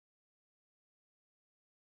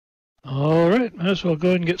All right, might as well go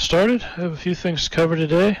ahead and get started. I have a few things to cover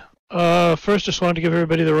today. First, just wanted to give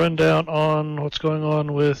everybody the rundown on what's going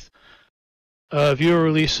on with viewer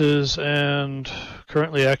releases and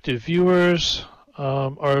currently active viewers.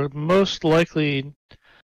 Our most likely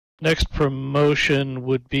next promotion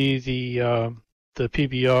would be the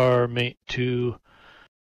PBR Mate 2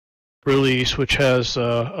 release, which has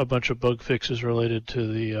a bunch of bug fixes related to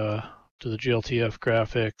the GLTF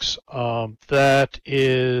graphics. That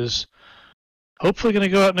is hopefully going to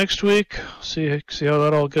go out next week. See how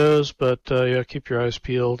that all goes, but yeah, keep your eyes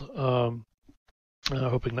peeled.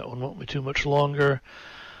 Hoping that one won't be too much longer.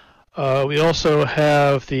 We also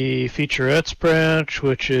have the featurettes branch,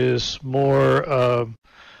 which is more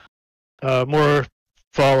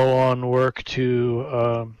follow-on work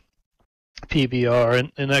to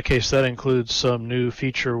PBR. In that case, that includes some new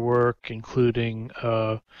feature work, including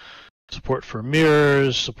support for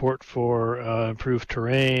mirrors, support for improved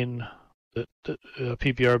terrain,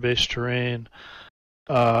 PBR-based terrain,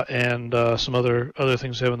 and some other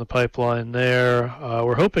things we have in the pipeline there.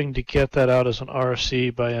 We're hoping to get that out as an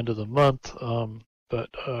RC by end of the month, but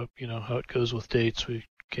you know how it goes with dates. We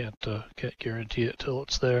can't guarantee it till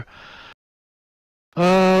it's there.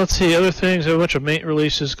 Let's see, other things. We have a bunch of mate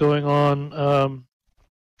releases going on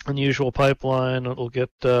in the usual pipeline. That will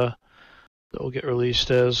get released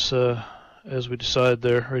as we decide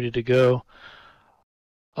they're ready to go.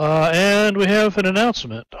 And we have an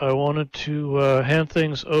announcement. I wanted to hand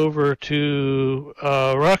things over to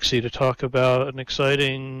Roxy to talk about an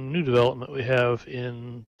exciting new development we have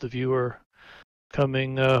in the viewer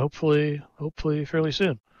coming hopefully fairly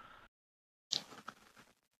soon.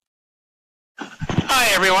 Hi,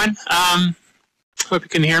 everyone. Hope you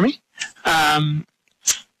can hear me. I'm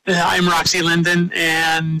Roxy Linden,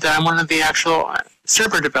 and I'm one of the actual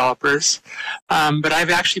server developers, but I've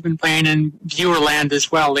actually been playing in Viewerland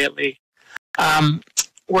as well lately.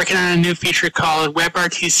 Working on a new feature called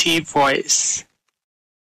WebRTC Voice.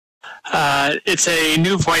 It's a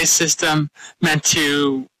new voice system meant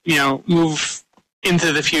to, move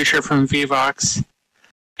into the future from Vvox,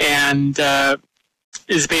 and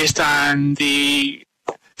is based on the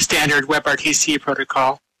standard WebRTC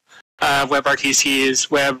protocol. WebRTC is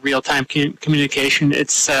web real-time communication.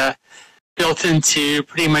 It's built into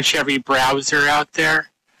pretty much every browser out there,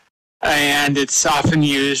 and it's often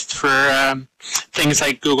used for things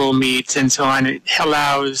like Google Meet and so on. It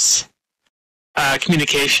allows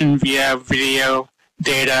communication via video,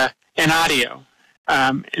 data, and audio.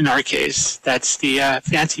 In our case, that's the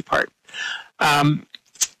fancy part.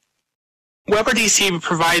 WebRTC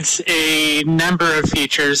provides a number of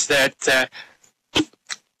features that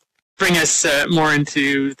bring us more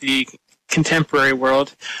into the contemporary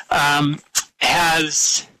world.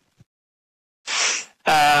 Has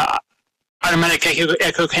automatic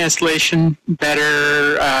echo cancellation,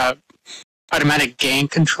 better automatic gain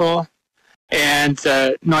control, and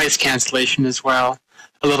noise cancellation as well,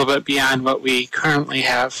 a little bit beyond what we currently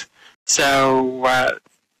have. So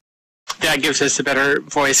that gives us a better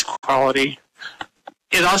voice quality.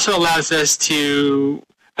 It also allows us to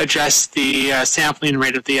adjust the sampling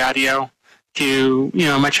rate of the audio to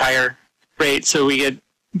a much higher rate, so we get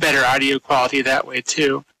better audio quality that way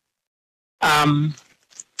too.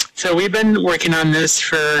 So we've been working on this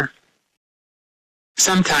for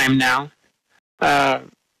some time now,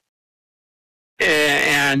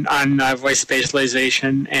 and on voice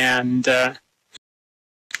spatialization and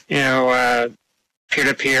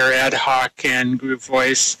peer-to-peer, ad hoc, and group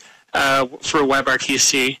voice for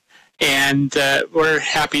WebRTC, and we're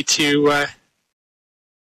happy to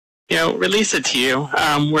release it to you.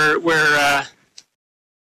 We're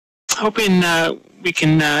hoping we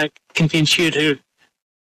can convince you to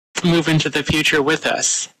move into the future with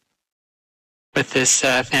us with this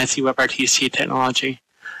fancy WebRTC technology.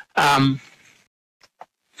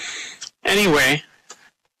 Anyway,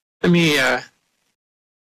 let me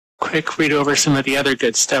quick read over some of the other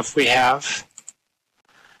good stuff we have.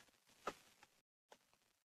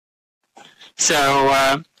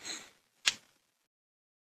 So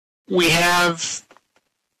we have,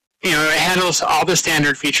 it handles all the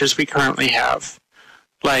standard features we currently have,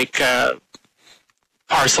 like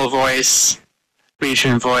parcel voice,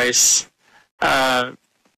 region voice, peer-to-peer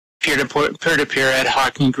ad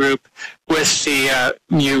hoc and group with the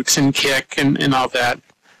mutes and kick and all that.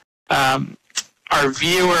 Our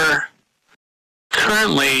viewer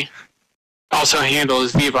currently also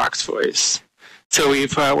handles Vvox voice. So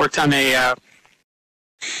we've worked on a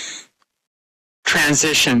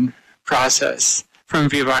transition process from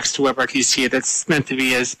Vvox to WebRTC that's meant to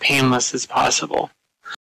be as painless as possible.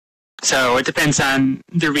 So it depends on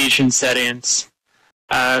the region settings.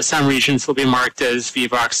 Some regions will be marked as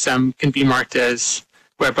VVOX, some can be marked as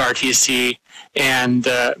WebRTC, and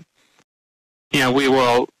we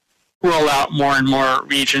will roll out more and more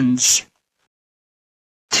regions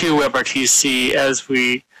to WebRTC as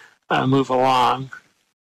we move along.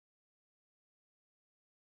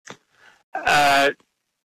 The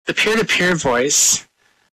peer-to-peer voice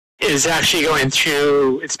is actually going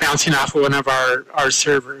through, it's bouncing off of one of our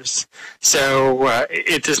servers. So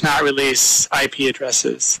it does not release IP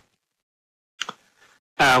addresses.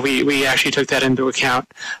 We actually took that into account.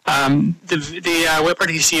 The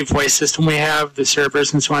WebRTC voice system we have, the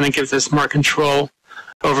servers and so on, it gives us more control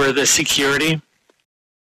over the security.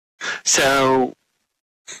 So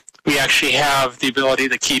we actually have the ability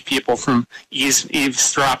to keep people from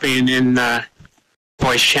eavesdropping in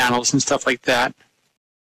voice channels and stuff like that.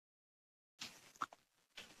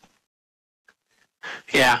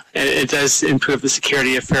 Yeah, it does improve the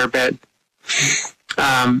security a fair bit.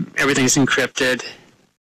 Everything's encrypted.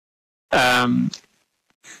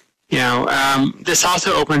 This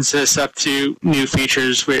also opens us up to new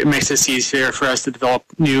features. It makes it easier for us to develop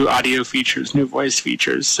new audio features, new voice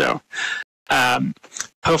features. So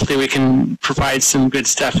hopefully we can provide some good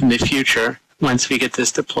stuff in the future once we get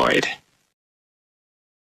this deployed.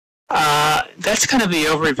 That's kind of the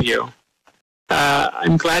overview.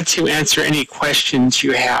 I'm glad to answer any questions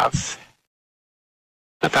you have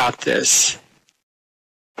about this.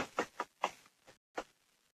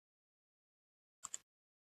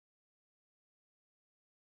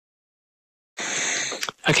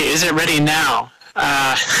 Okay, is it ready now?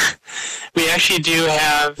 We actually do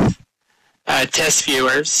have test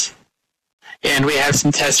viewers, and we have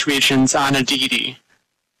some test regions on Aditi.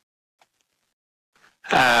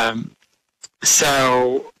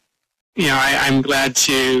 I'm glad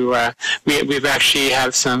to, we've actually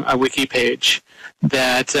have a wiki page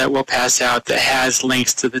that we'll pass out that has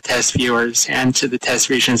links to the test viewers and to the test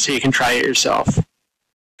regions so you can try it yourself.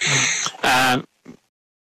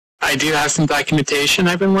 I do have some documentation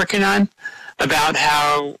I've been working on about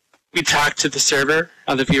how we talk to the server,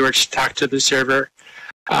 how the viewers talk to the server.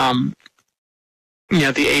 The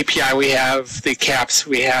API we have, the caps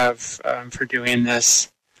we have for doing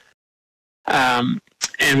this. And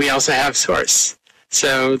we also have source.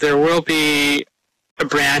 So there will be a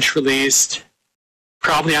branch released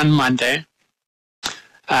probably on Monday.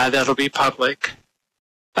 That'll be public.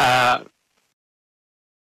 That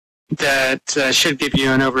should give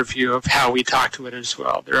you an overview of how we talk to it as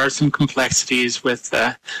well. There are some complexities with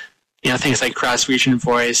things like cross-region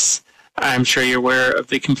voice. I'm sure you're aware of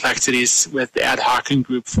the complexities with ad hoc and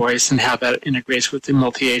group voice and how that integrates with the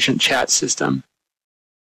multi-agent chat system.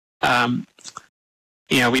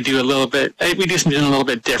 We do something a little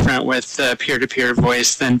bit different with peer-to-peer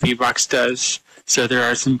voice than VVOX does. So there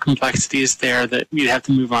are some complexities there that we'd have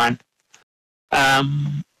to move on.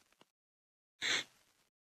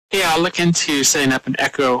 I'll look into setting up an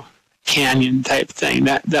Echo Canyon type thing.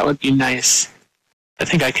 That would be nice. I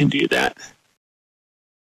think I can do that.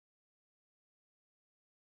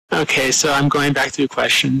 Okay, so I'm going back through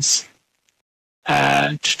questions.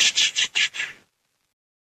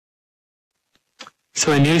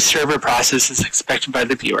 So a new server process is expected by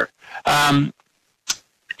the viewer.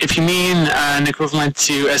 If you mean an equivalent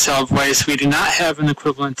to SL Voice, we do not have an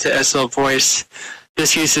equivalent to SL Voice.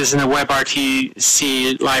 This uses a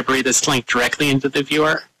WebRTC library that's linked directly into the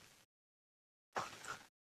viewer.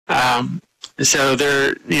 So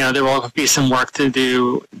there will be some work to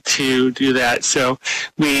do that. So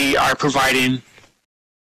we are providing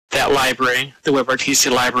that library, the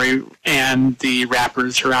WebRTC library, and the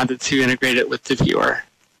wrappers around it to integrate it with the viewer.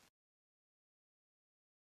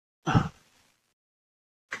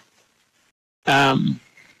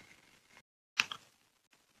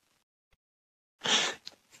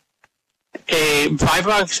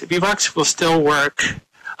 VVOX will still work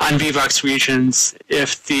on VVOX regions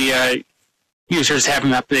if the users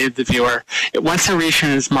haven't updated the viewer. Once a region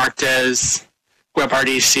is marked as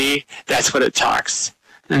WebRTC, that's what it talks.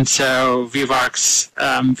 And so VVOX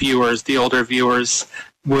viewers, the older viewers,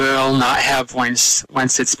 will not have voice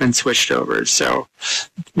once it's been switched over. So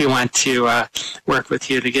we want to work with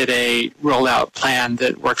you to get a rollout plan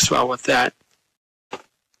that works well with that.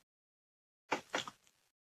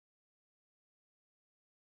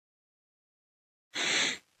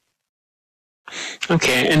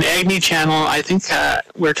 Okay, an Agni channel, I think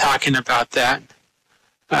we're talking about that.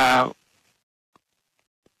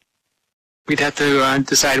 We'd have to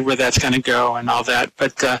decide where that's going to go and all that,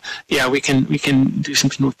 but yeah, we can do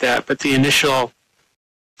something with that. But the initial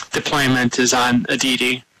deployment is on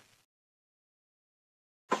Aditi.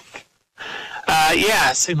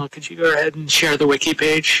 Yeah, Signal, could you go ahead and share the wiki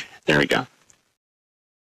page? There we go.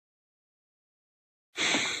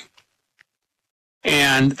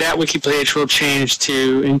 And that wiki page will change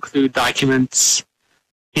to include documents,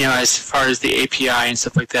 as far as the API and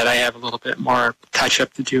stuff like that. I have a little bit more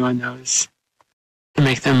touch-up to do on those to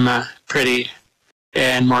make them pretty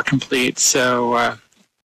and more complete. So,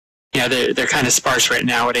 they're kind of sparse right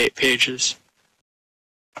now at 8 pages.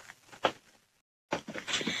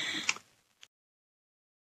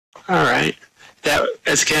 All right. That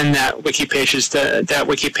wiki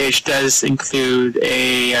page does include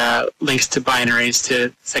a links to binaries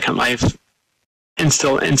to Second Life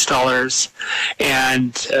installers,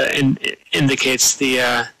 and indicates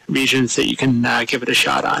the regions that you can give it a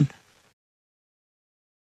shot on.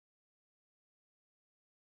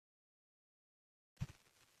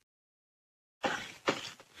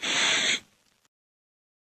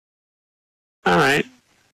 All right.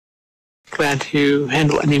 Glad to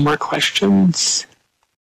handle any more questions.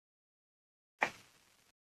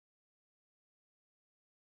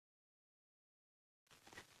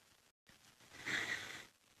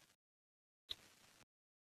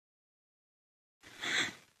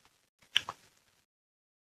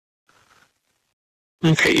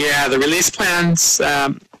 Okay, yeah, the release plans,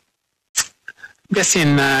 I'm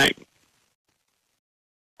guessing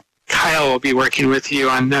Kyle will be working with you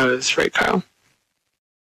on those, right, Kyle?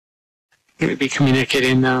 You'll be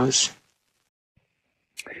communicating those.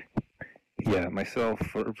 Yeah, myself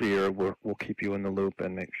or Veer will keep you in the loop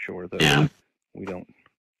and make sure that we don't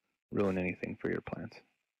ruin anything for your plans.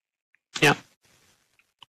 Yeah.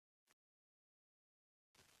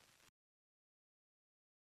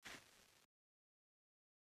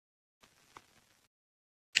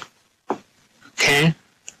 Okay.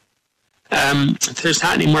 If there's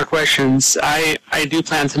not any more questions, I do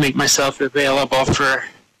plan to make myself available for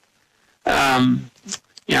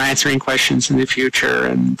answering questions in the future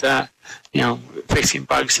and fixing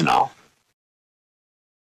bugs and all.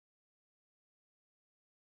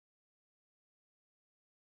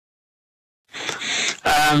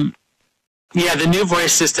 Yeah, the new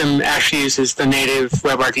voice system actually uses the native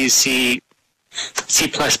WebRTC C++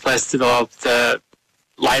 developed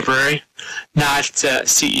library, not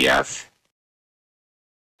CEF.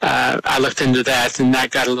 I looked into that, and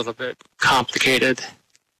that got a little bit complicated.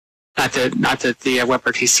 Not that the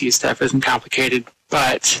WebRTC stuff isn't complicated,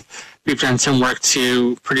 but we've done some work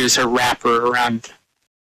to produce a wrapper around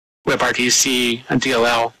WebRTC, a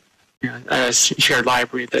DLL, a shared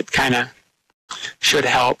library that kind of should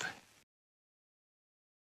help.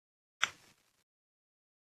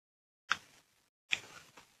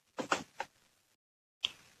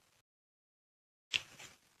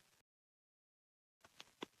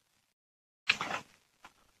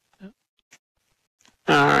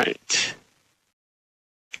 All right.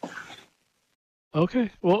 Okay.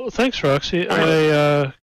 Well, thanks, Roxy.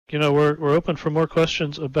 We're open for more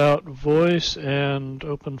questions about voice and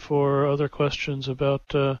open for other questions about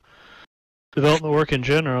development work in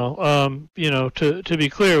general. To be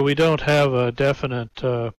clear, we don't have a definite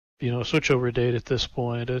switchover date at this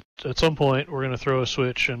point. At some point, we're going to throw a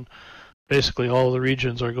switch, and basically all the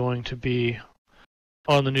regions are going to be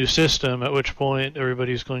on the new system, at which point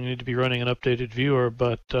everybody's going to need to be running an updated viewer,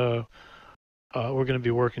 but we're going to be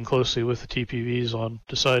working closely with the TPVs on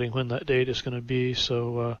deciding when that date is going to be.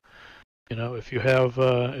 So, if you have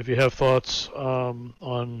thoughts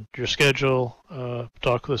on your schedule,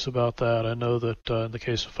 talk with us about that. I know that in the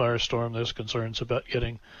case of Firestorm, there's concerns about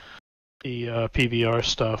getting the PBR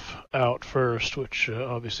stuff out first, which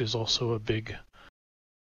obviously is also a big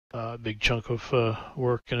chunk of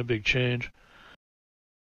work and a big change.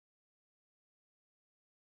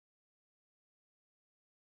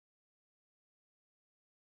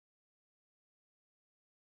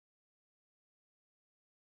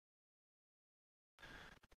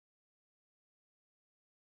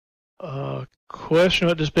 Question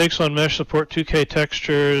about does Bakes on Mesh support 2K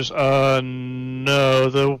textures? No,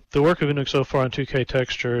 the work we've been doing so far on 2K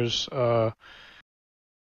textures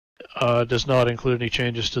does not include any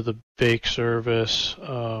changes to the Bake service.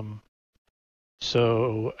 As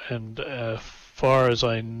far as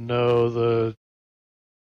I know, the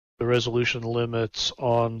resolution limits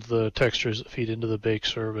on the textures that feed into the Bake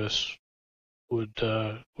service would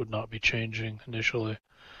not be changing initially.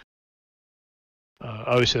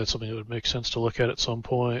 Obviously, that's something that would make sense to look at some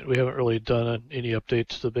point. We haven't really done any updates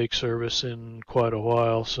to the Bake service in quite a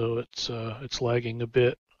while, so it's lagging a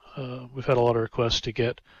bit. We've had a lot of requests to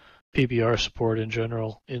get PBR support in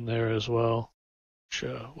general in there as well, which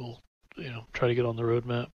we'll try to get on the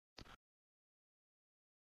roadmap.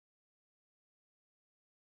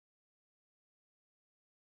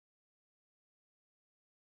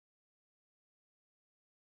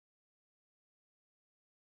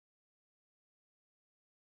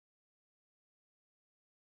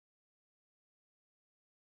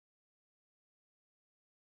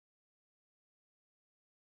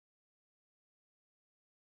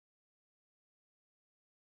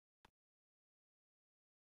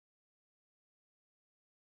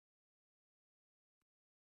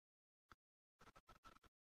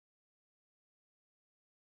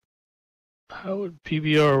 How would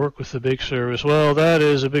PBR work with the big service? Well, that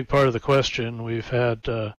is a big part of the question. We've had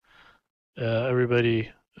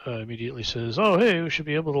everybody immediately says, "Oh, hey, we should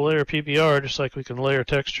be able to layer PBR just like we can layer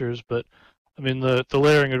textures." But I mean, the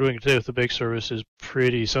layering we're doing today with the bake service is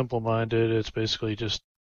pretty simple-minded. It's basically just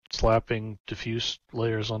slapping diffuse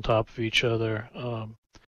layers on top of each other,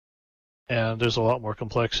 and there's a lot more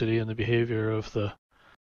complexity in the behavior of the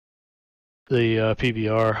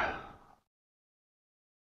PBR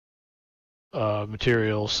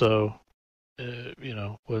material. So, you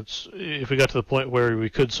know, if we got to the point where we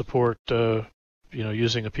could support you know,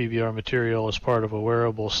 using a PBR material as part of a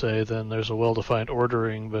wearable, say, then there's a well-defined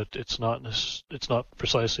ordering, but it's not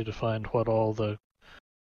precisely defined what all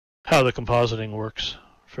how the compositing works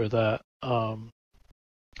for that.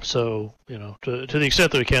 So, you know, to the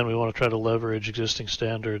extent that we can, we want to try to leverage existing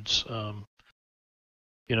standards,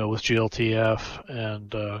 you know, with GLTF,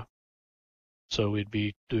 and so we'd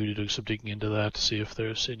be doing some digging into that to see if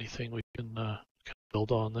there's anything we can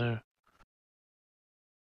build on there.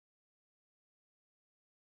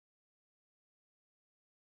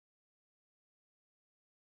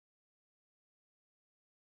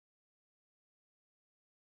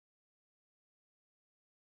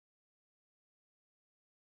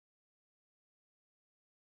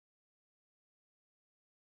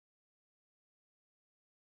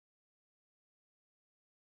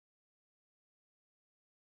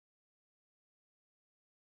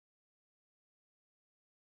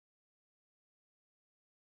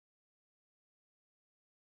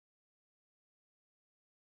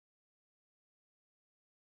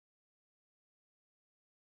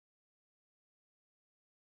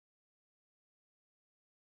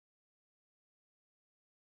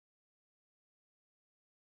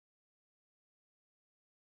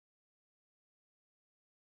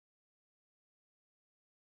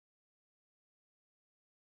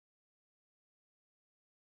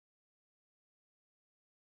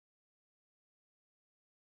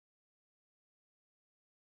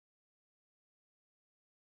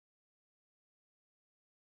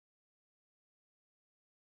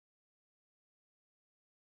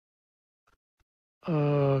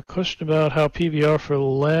 Question about how PBR for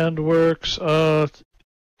land works.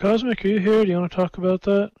 Cosmic, are you here? Do you want to talk about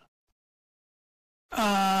that?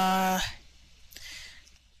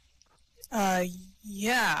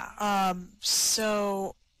 Yeah.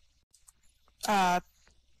 So,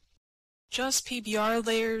 just PBR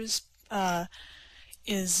layers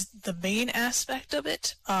is the main aspect of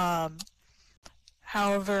it.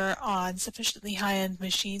 However, on sufficiently high-end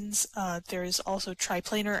machines, there is also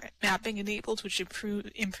triplanar mapping enabled, which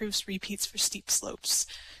improves repeats for steep slopes.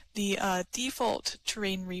 The default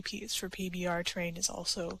terrain repeats for PBR terrain is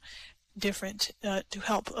also different to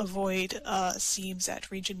help avoid seams at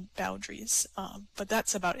region boundaries. But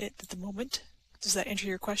that's about it at the moment. Does that answer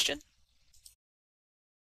your question?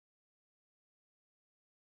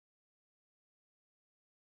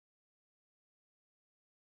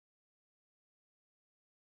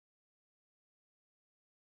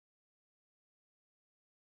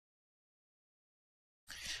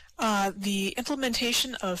 The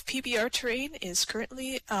implementation of PBR terrain is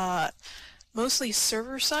currently mostly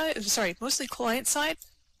mostly client side,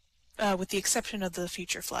 with the exception of the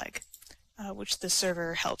feature flag, which the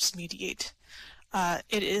server helps mediate.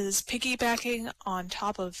 It is piggybacking on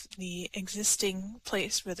top of the existing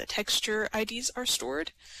place where the texture IDs are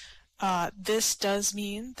stored. This does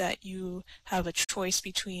mean that you have a choice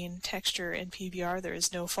between texture and PBR. There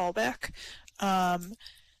is no fallback,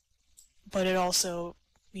 but it also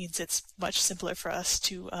means it's much simpler for us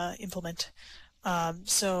to implement.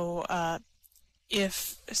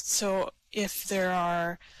 If there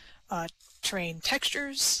are terrain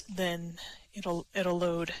textures, then it'll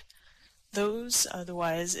load those.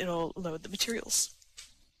 Otherwise, it'll load the materials.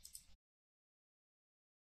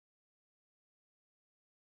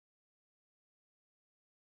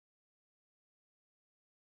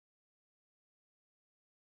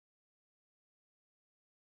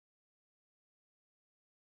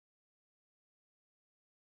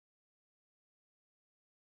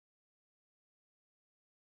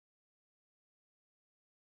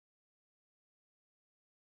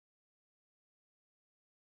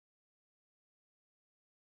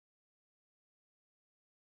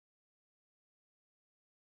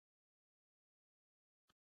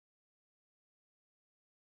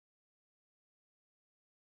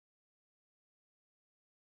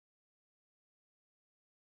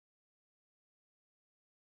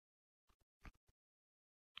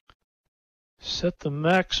 Set the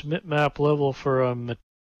max bitmap level for a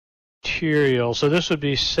material. So this would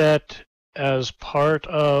be set as part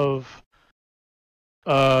of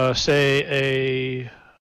say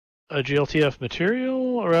a GLTF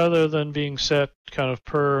material rather than being set kind of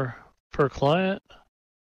per client?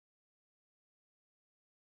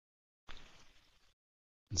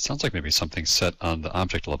 It sounds like maybe something set on the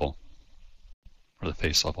object level or the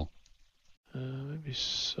face level. Maybe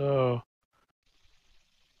so.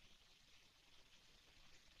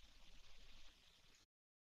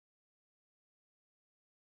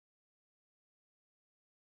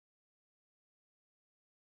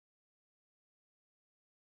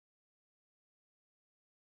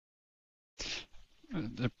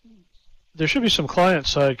 There should be some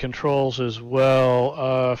client-side controls as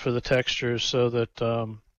well for the textures, so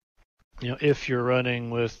that if you're running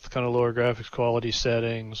with kind of lower graphics quality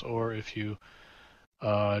settings, or if you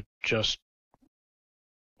just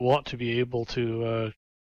want to be able to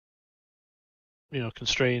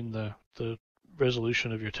constrain the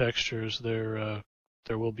resolution of your textures, there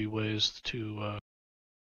will be ways to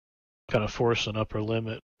kind of force an upper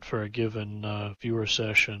limit for a given viewer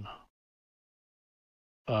session.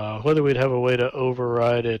 Whether we'd have a way to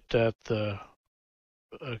override it at the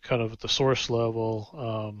kind of at the source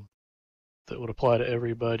level that would apply to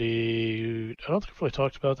everybody, I don't think we've really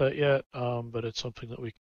talked about that yet, but it's something that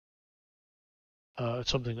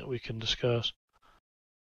we can discuss.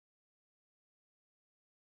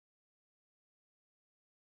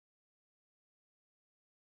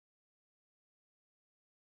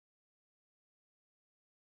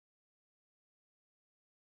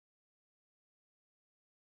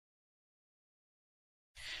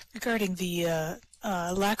 Regarding the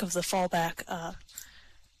lack of the fallback,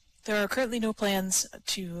 there are currently no plans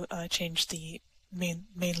to change the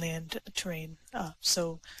mainland terrain.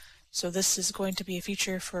 So this is going to be a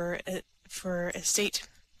feature for estate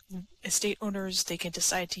owners. They can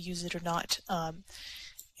decide to use it or not.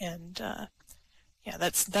 Yeah,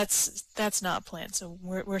 that's not planned. So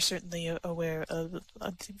we're certainly aware of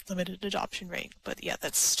a limited adoption rate, but yeah,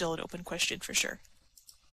 that's still an open question for sure.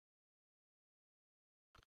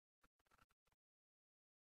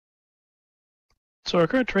 So our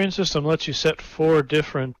current terrain system lets you set 4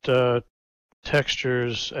 different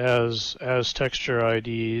textures as texture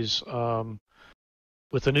IDs.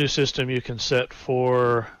 With the new system, you can set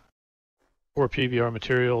 4 PBR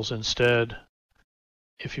materials instead.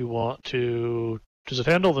 If you want to, does it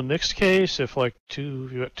handle the mixed case if like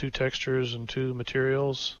you got 2 textures and 2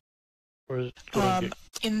 materials? Or is it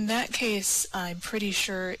in that case, I'm pretty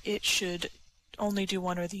sure it should only do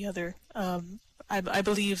one or the other. I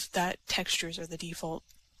believe that textures are the default.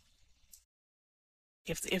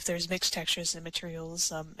 If there's mixed textures and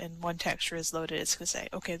materials, and one texture is loaded, it's going to say,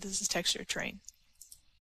 okay, this is texture terrain.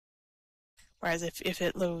 Whereas if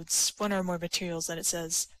it loads one or more materials, then it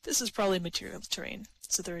says, this is probably material terrain.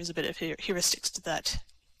 So there is a bit of heuristics to that.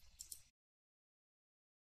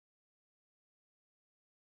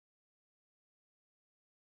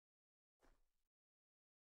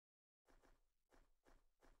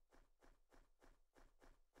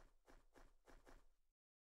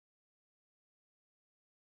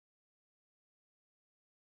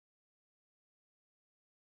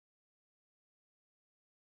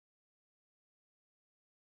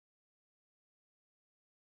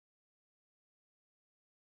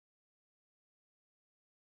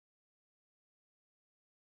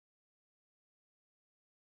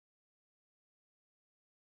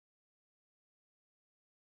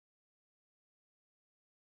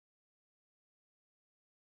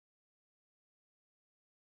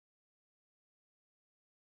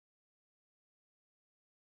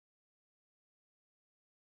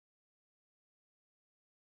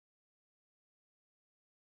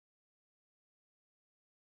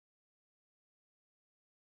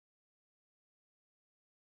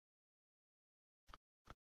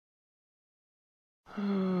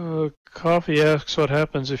 Coffee asks what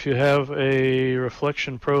happens if you have a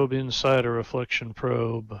reflection probe inside a reflection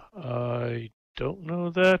probe. I don't know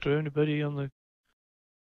that. Do anybody on the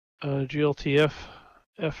GLTF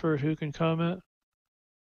effort who can comment?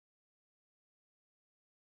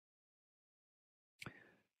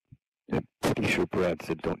 I'm pretty sure Brad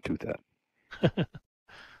said don't do that.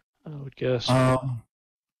 I would guess. I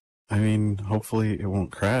mean, hopefully it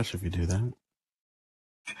won't crash if you do that.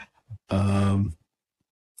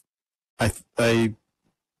 I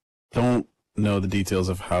don't know the details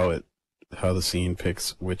of how the scene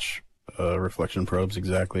picks which reflection probes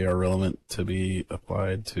exactly are relevant to be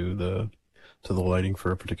applied to the lighting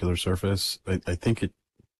for a particular surface. I think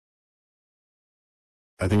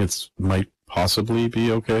it's might possibly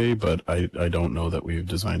be okay, but I don't know that we've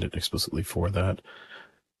designed it explicitly for that.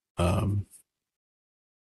 It's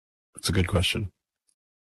a good question.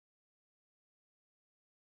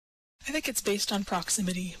 I think it's based on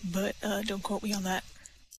proximity, but don't quote me on that.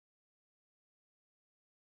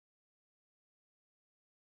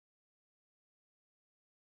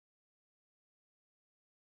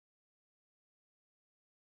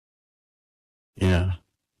 Yeah.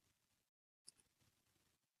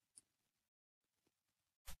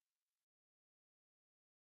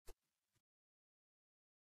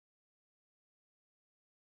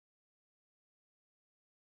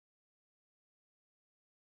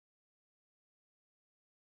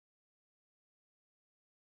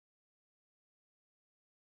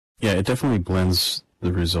 Yeah, it definitely blends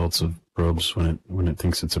the results of probes when it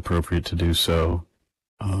thinks it's appropriate to do so.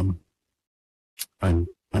 I'm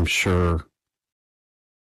sure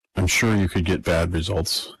you could get bad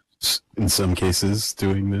results in some cases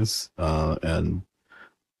doing this, and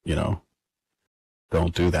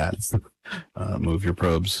don't do that. Move your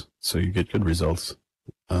probes so you get good results.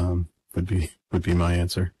 Would be my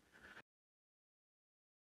answer.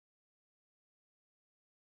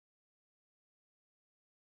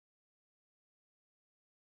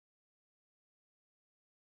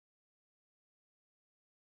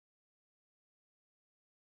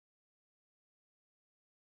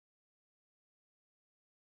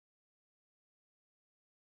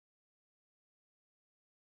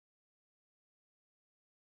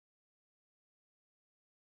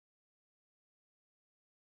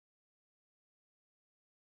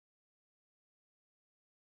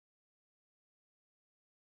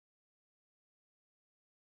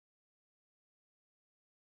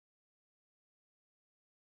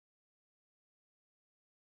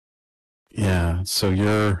 Yeah. So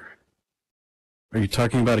are you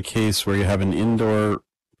talking about a case where you have an indoor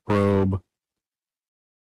probe,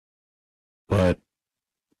 but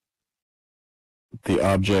the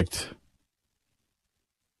object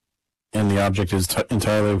is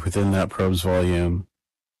entirely within that probe's volume,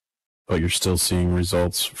 but you're still seeing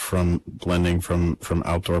results from blending from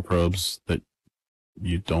outdoor probes that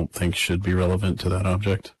you don't think should be relevant to that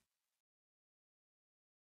object?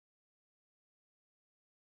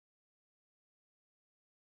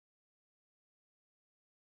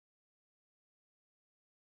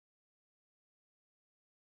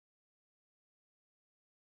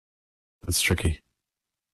 That's tricky.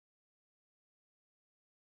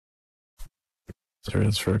 There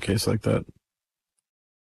is for a case like that.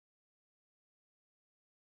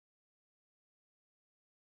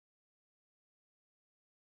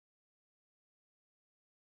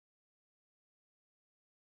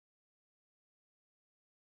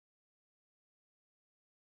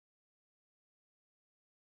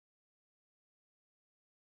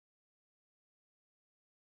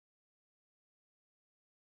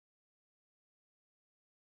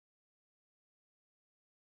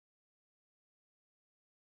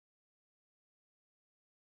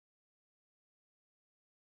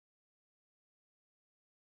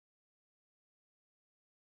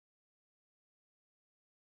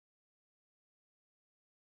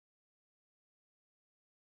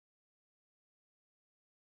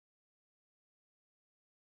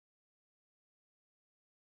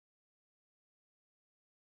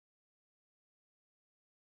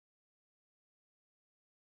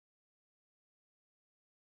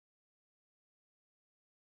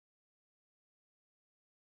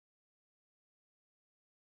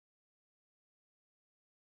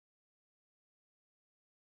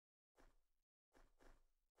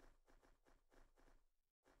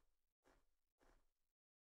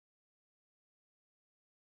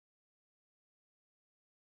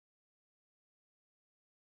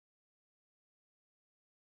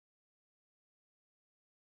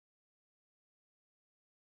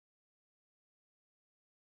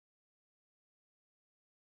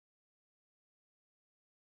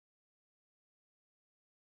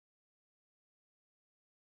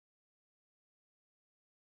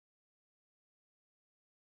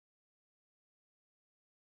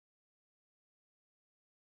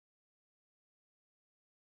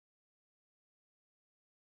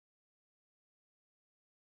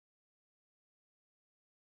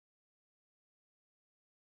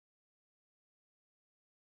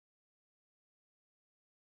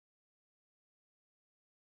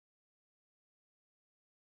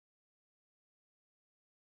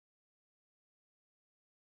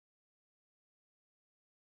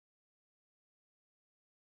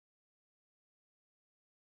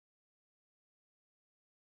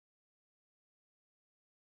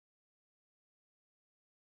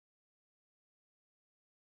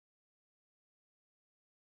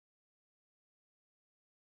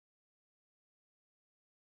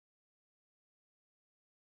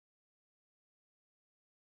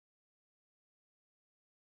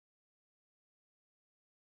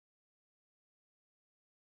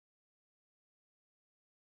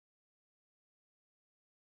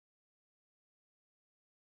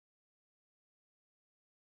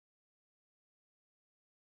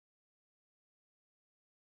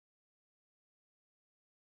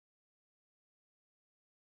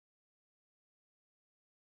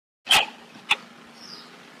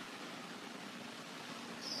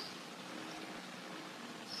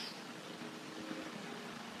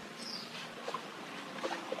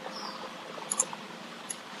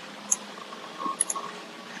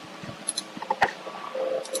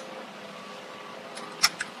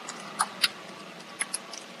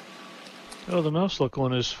 Oh, the mouse look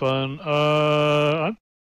one is fun. I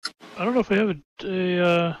don't know if we have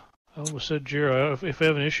I almost said Jira, if we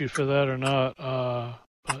have an issue for that or not,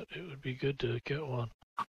 but it would be good to get one.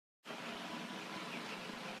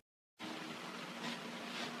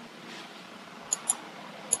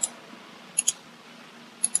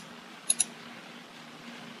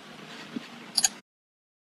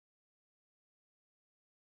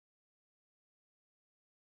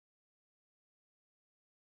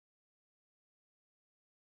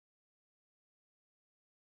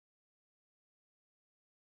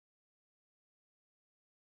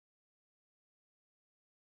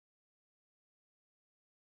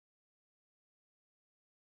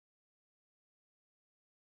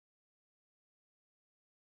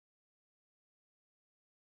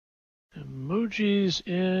 Emojis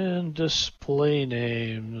in display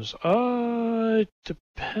names. It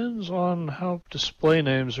depends on how display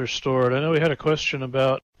names are stored. I know we had a question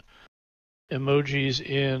about emojis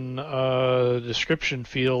in the description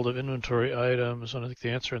field of inventory items, and I think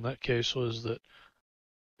the answer in that case was that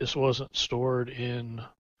this wasn't stored in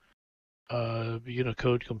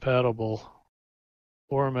Unicode compatible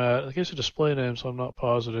format. In the case of display names, I'm not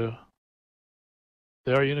positive.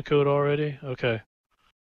 They are Unicode already? Okay.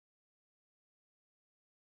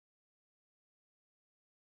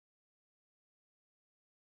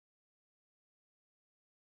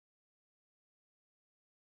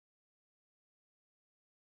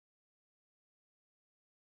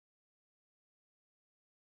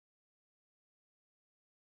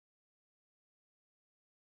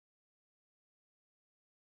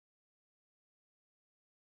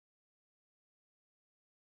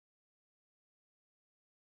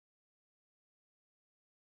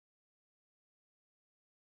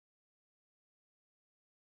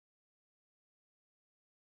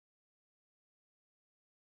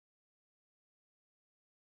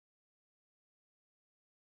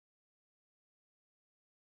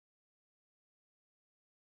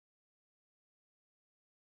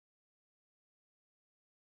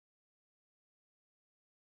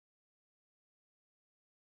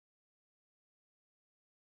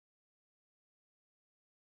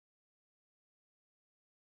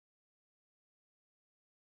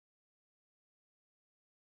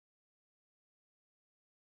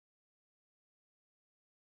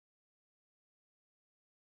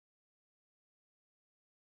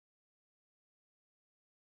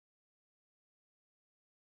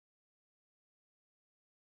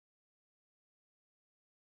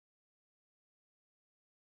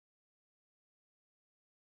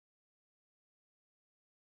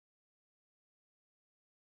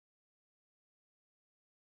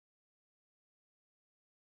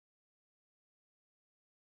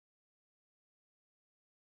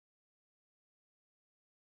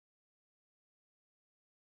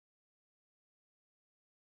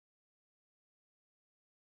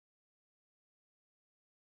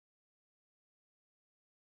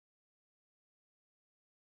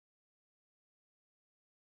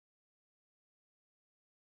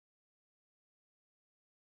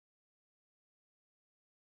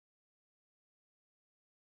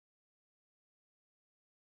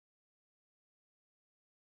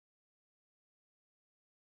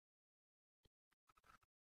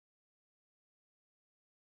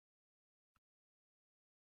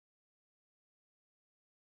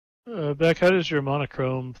 Beck, how does your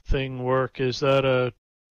monochrome thing work? Is that a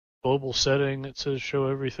global setting that says show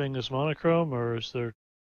everything as monochrome, or is there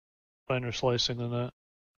finer slicing than that?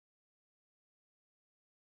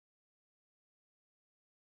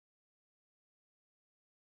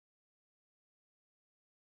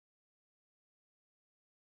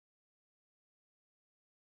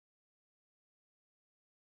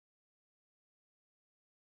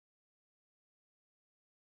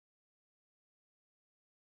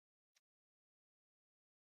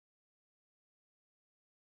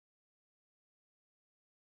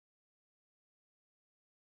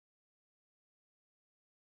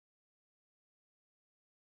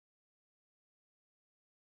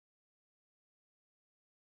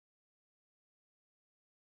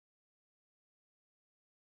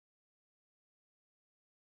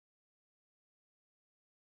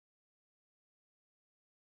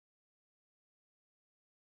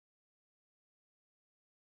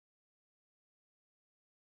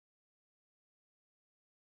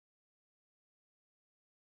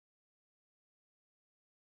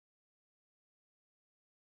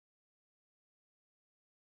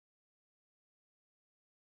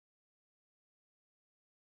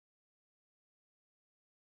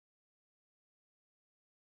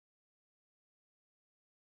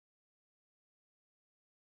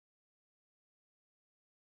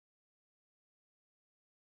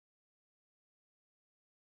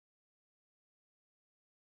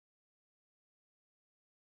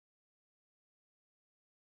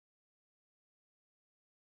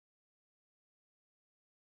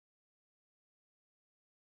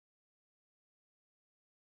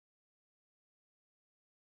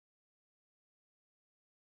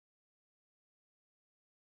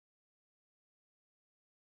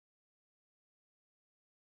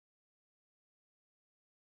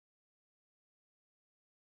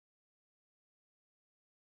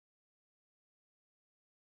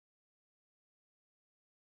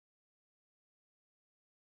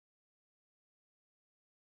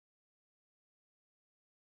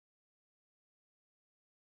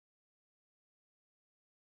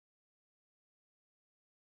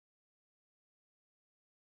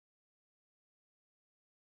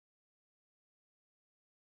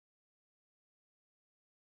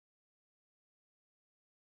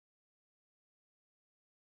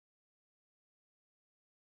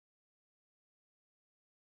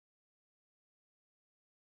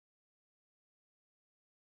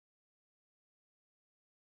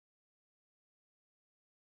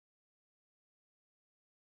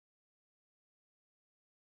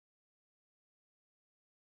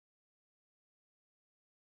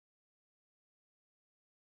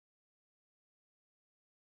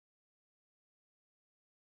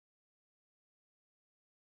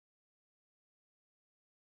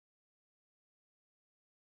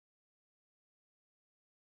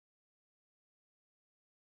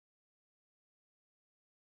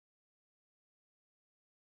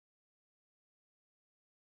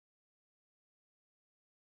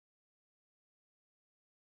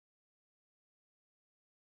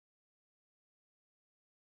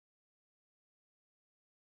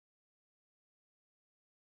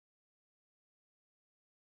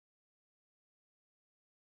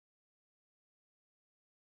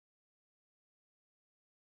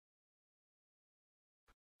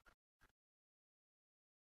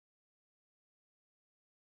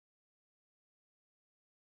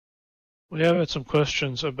 We have had some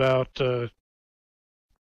questions about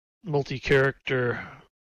multi-character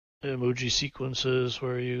emoji sequences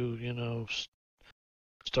where you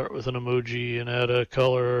start with an emoji and add a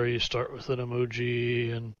color, or you start with an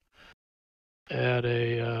emoji and add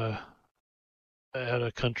a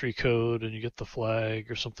country code and you get the flag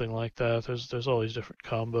or something like that. There's all these different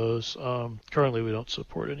combos. Currently we don't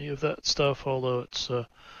support any of that stuff, although it's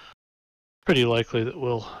pretty likely that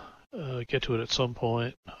we'll get to it at some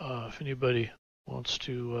point. If anybody wants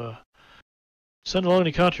to send along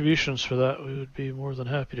any contributions for that, we would be more than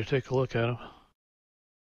happy to take a look at them.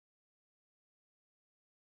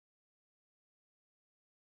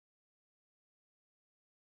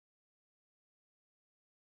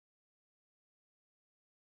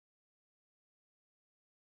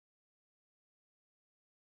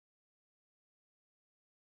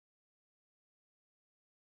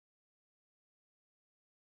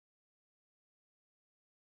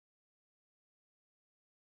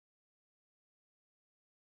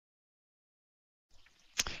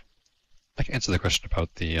 I can answer the question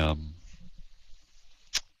about the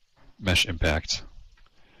mesh impact,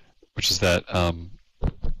 which is that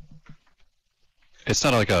it's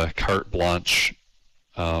not like a carte blanche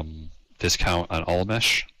discount on all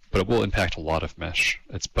mesh, but it will impact a lot of mesh.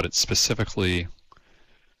 But it's specifically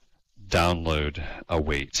download a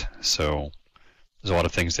weight. So there's a lot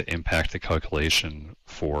of things that impact the calculation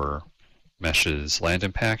for mesh's land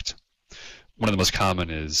impact. One of the most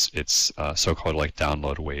common is its so-called like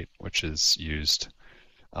download weight, which is used.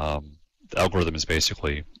 The algorithm is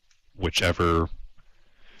basically whichever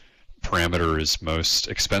parameter is most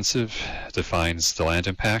expensive defines the land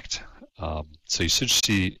impact. So you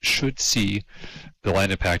should see the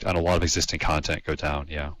land impact on a lot of existing content go down,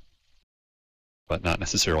 yeah, but not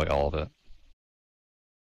necessarily all of it.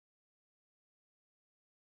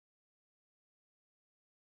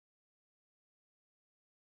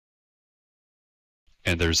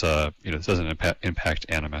 And there's this doesn't impact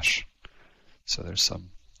Animesh, so there's some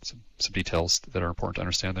details that are important to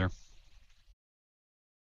understand there.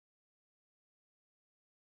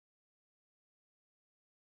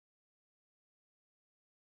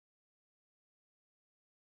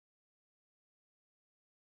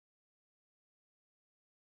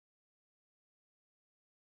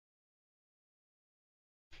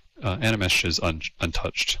 Animesh is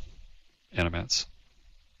untouched animats.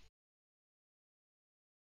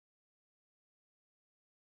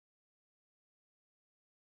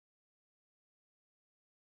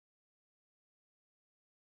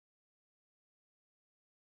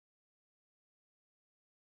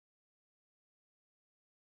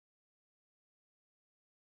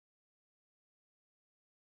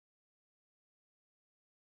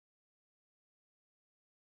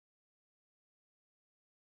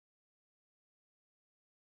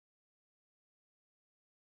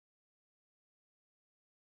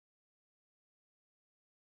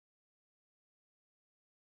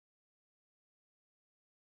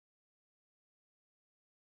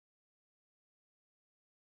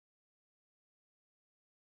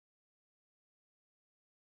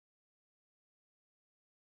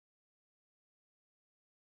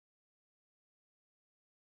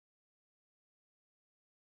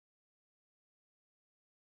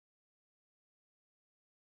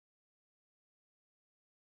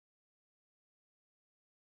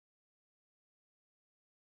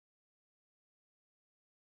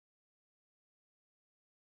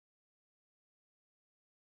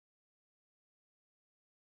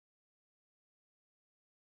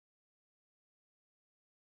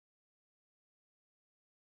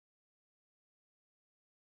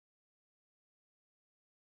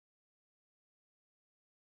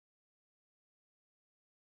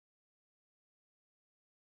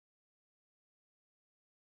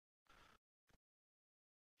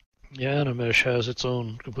 Yeah, Animesh has its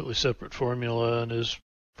own completely separate formula and is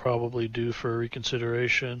probably due for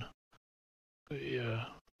reconsideration. Yeah,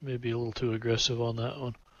 maybe a little too aggressive on that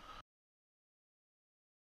one.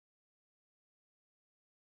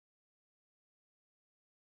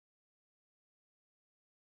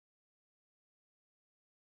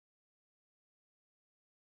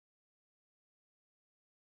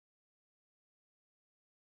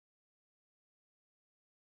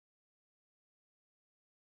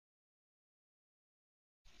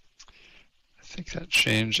 I think that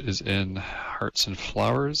change is in Hearts and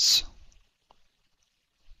Flowers.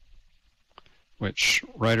 Which,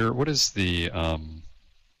 Ryder, what is the,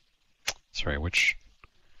 sorry, which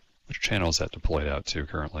channel is that deployed out to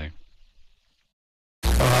currently?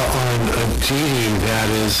 on a DD that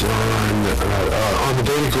is on the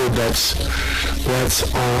data grid that's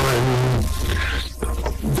on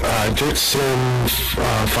DirtSim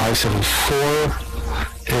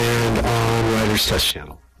 574 and on Writer's Test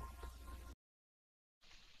Channel.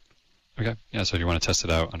 Okay, yeah, so if you want to test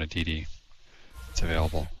it out on a DD, it's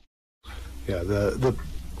available. Yeah, the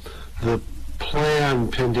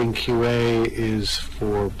plan pending QA is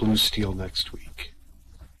for Blue Steel next week.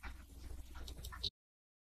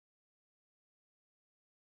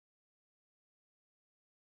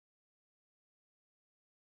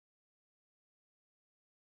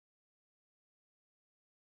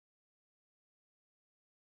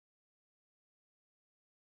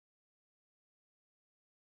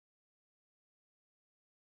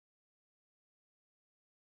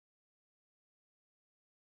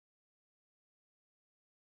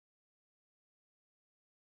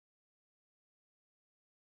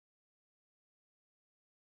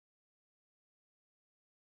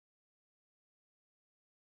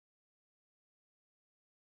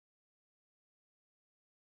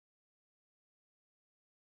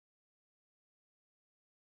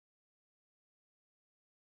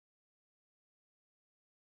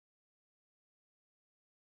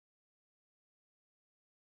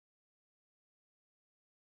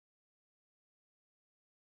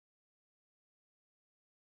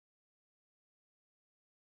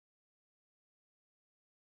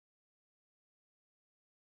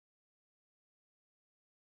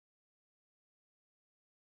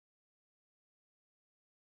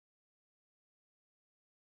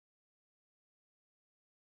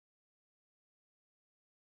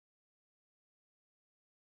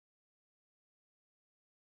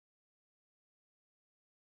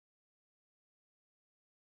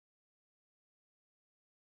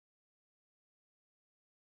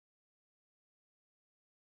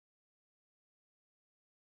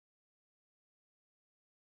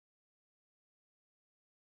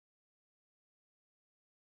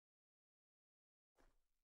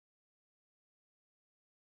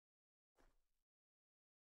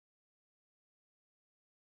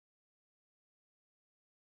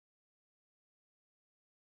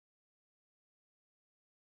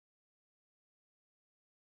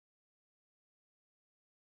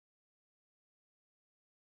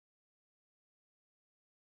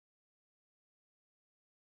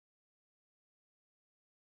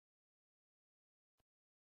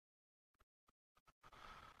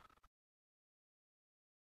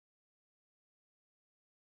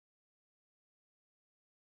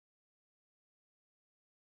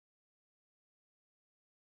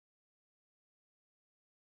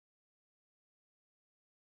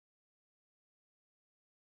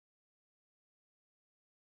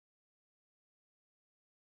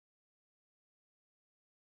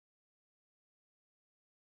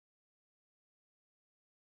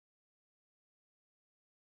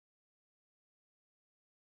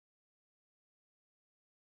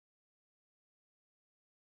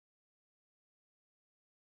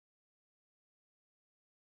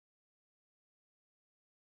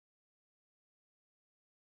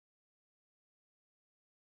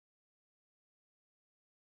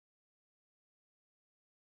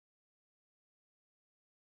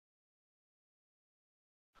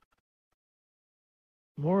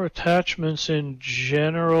 More attachments in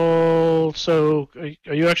general. So,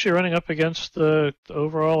 are you actually running up against the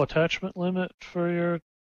overall attachment limit for your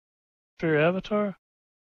avatar?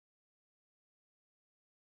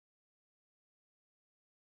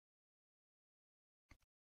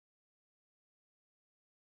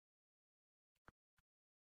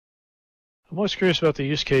 I'm always curious about the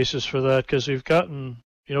use cases for that because we've gotten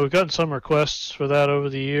some requests for that over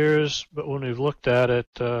the years, but when we've looked at it,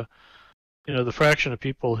 the fraction of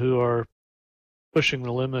people who are pushing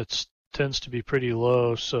the limits tends to be pretty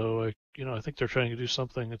low. So, I think they're trying to do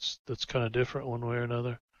something that's kind of different one way or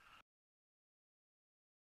another.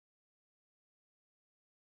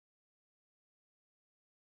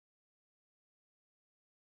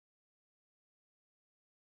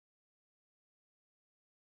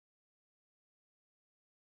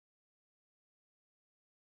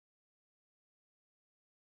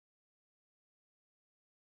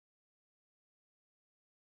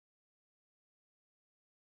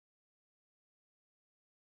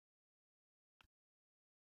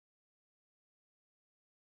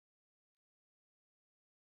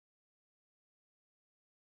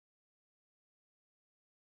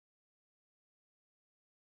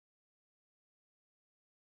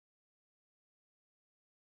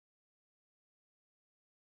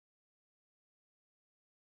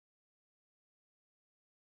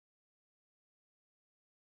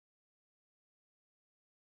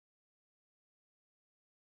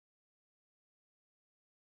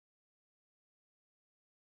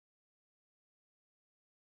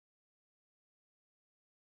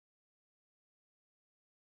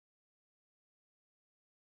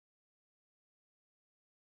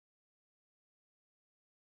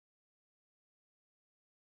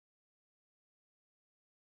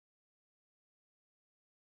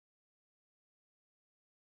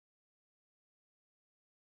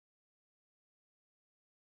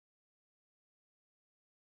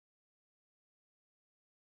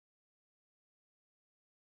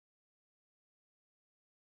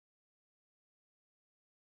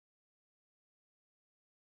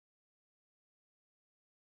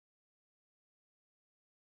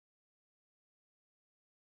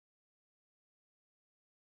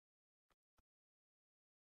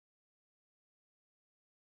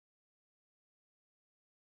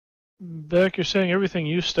 Beck, you're saying everything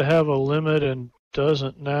used to have a limit and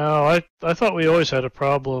doesn't now. I thought we always had a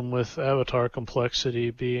problem with avatar complexity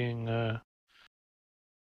being kind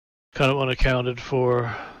of unaccounted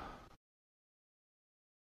for.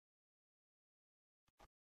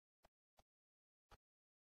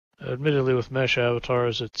 Admittedly, with mesh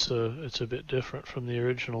avatars, it's a bit different from the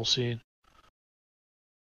original scene.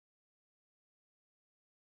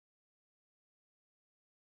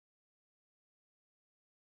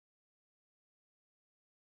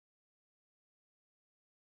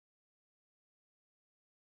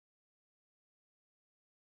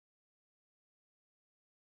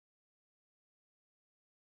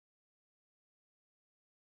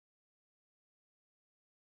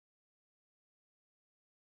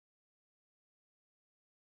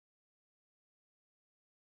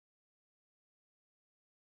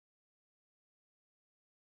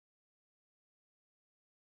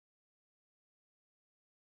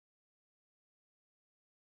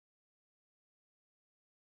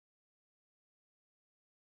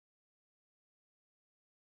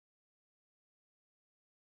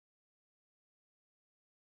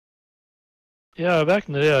 Yeah, back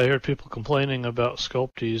in the day, I heard people complaining about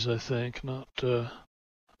sculpties. I think not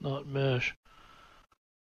mesh.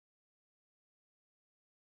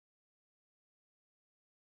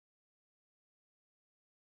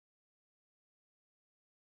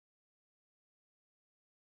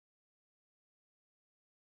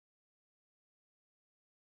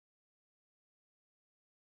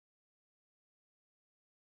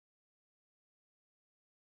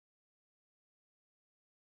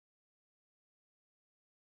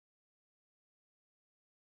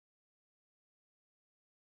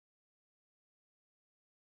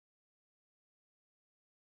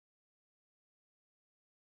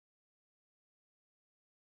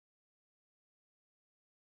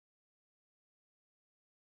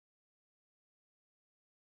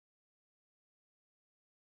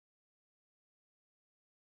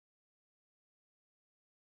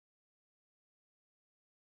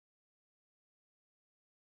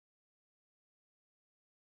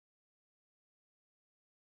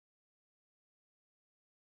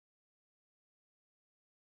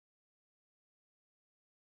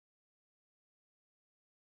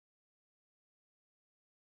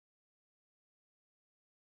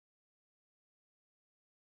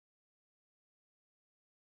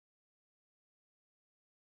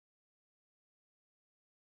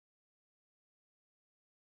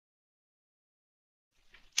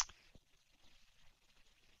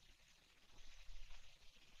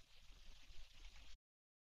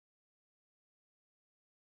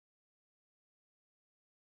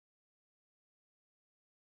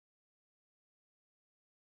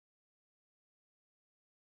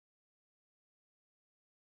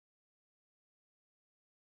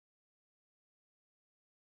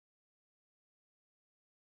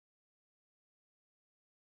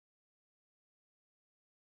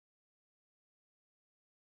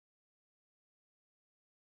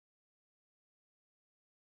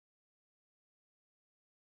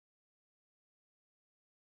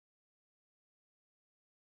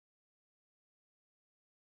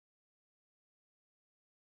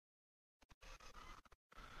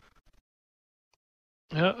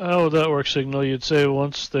 How would that work, Signal? You'd say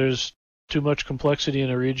once there's too much complexity in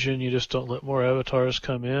a region, you just don't let more avatars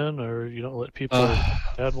come in, or you don't let people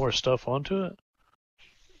add more stuff onto it?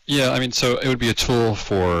 Yeah, I mean, so it would be a tool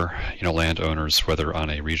for landowners, whether on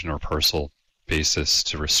a region or parcel basis,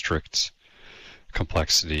 to restrict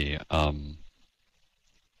complexity on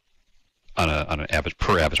an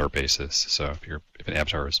per avatar basis. So if an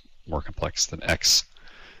avatar is more complex than X,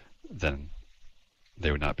 then they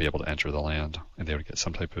would not be able to enter the land, and they would get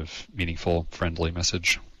some type of meaningful, friendly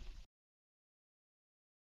message.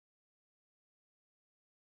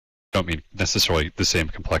 I don't mean necessarily the same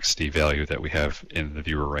complexity value that we have in the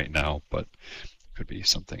viewer right now, but it could be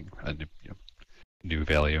something, a new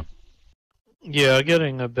value. Yeah,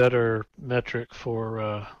 getting a better metric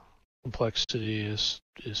for complexity is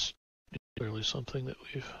clearly something that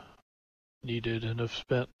we've needed and have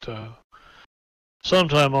spent some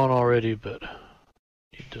time on already, but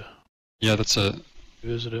need to that's a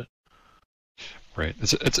visit it. Right.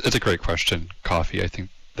 It's a great question, Coffee. I think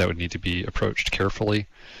that would need to be approached carefully.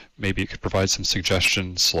 Maybe it could provide some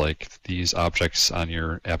suggestions, like these objects on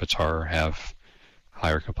your avatar have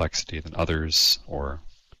higher complexity than others, or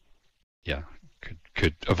yeah,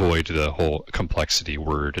 could avoid the whole complexity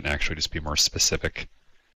word and actually just be more specific.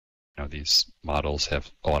 These models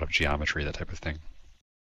have a lot of geometry, that type of thing.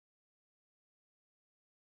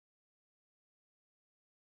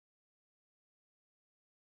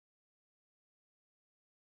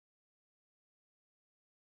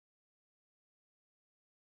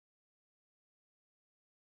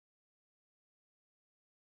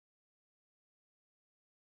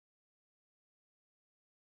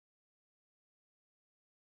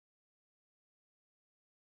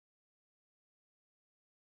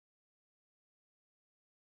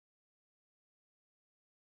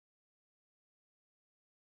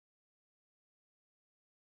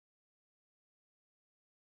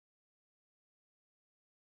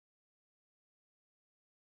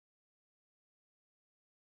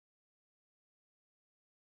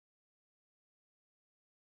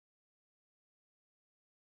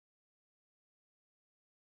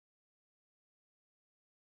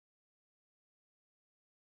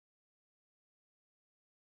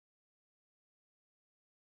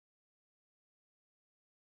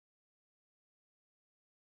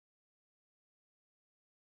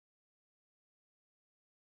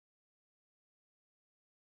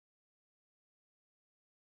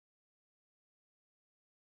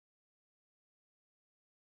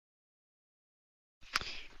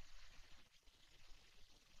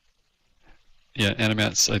 Yeah,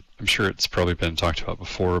 Animats, I'm sure it's probably been talked about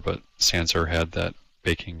before, but Sansar had that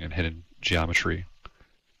baking and hidden geometry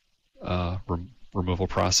removal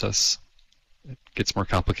process. It gets more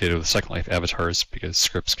complicated with Second Life avatars because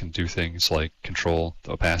scripts can do things like control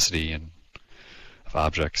the opacity of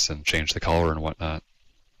objects and change the color and whatnot.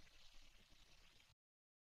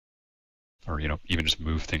 Or, even just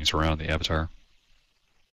move things around the avatar.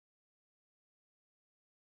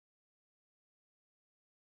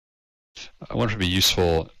 I wonder if it would be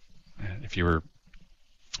useful if you were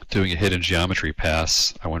doing a hidden geometry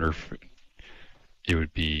pass. I wonder if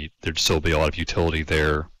there'd still be a lot of utility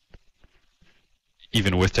there,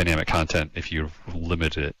 even with dynamic content, if you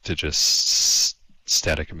limited it to just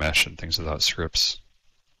static mesh and things without scripts.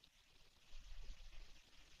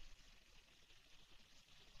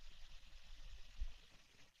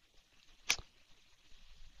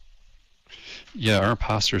 Yeah, our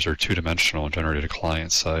imposters are two-dimensional and generated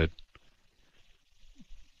client side.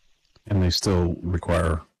 And they still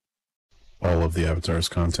require all of the avatar's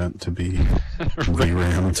content to be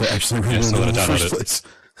VRAM to actually run in the first place.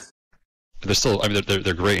 They're still,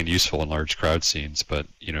 they're great and useful in large crowd scenes, but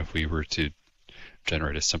if we were to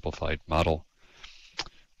generate a simplified model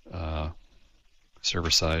server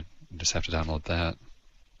side, you just have to download that.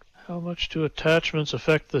 How much do attachments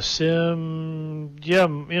affect the sim? Yeah,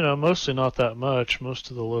 mostly not that much. Most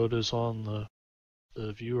of the load is on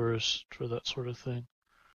the viewers for that sort of thing.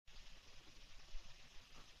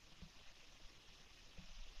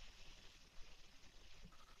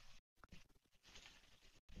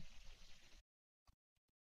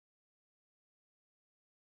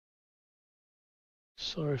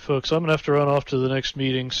 Sorry, folks. I'm going to have to run off to the next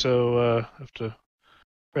meeting, so I have to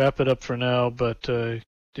wrap it up for now. But,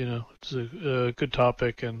 it's a good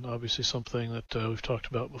topic and obviously something that we've talked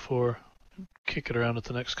about before. Kick it around at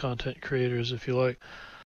the next content creators if you like.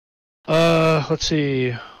 Let's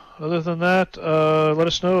see. Other than that, let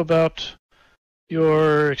us know about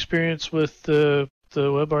your experience with the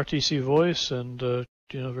WebRTC voice, and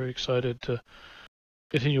very excited to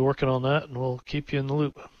continue working on that, and we'll keep you in the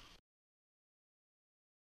loop.